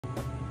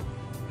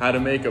how to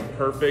make a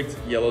perfect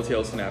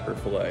yellowtail snapper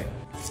fillet.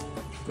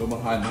 Go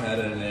behind the head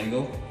at an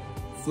angle,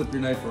 flip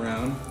your knife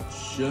around,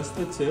 just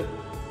the tip,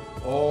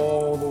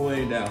 all the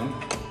way down.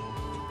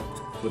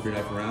 Flip your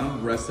knife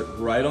around, rest it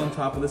right on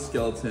top of the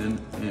skeleton,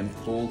 and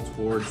pull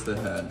towards the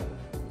head.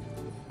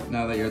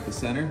 Now that you're at the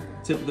center,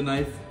 tip of the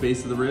knife,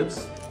 base of the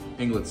ribs,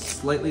 angle it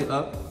slightly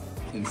up,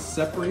 and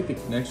separate the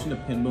connection the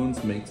pin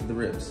bones make to the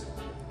ribs.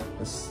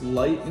 A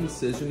slight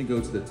incision to go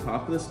to the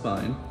top of the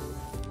spine.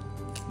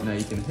 Now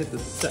you can hit the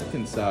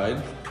second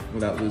side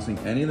without losing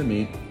any of the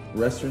meat.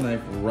 Rest your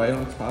knife right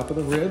on top of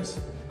the ribs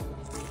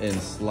and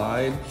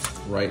slide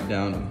right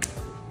down them.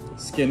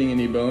 Skinning and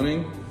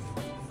deboning,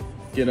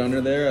 get under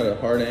there at a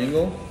hard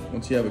angle.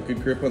 Once you have a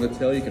good grip on the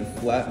tail, you can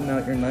flatten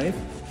out your knife.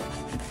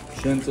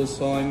 Gentle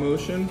sawing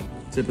motion,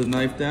 tip of the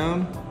knife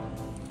down,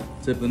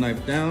 tip of the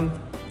knife down.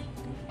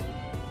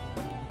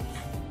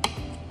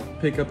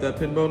 Pick up that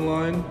pin bone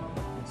line,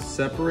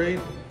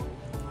 separate,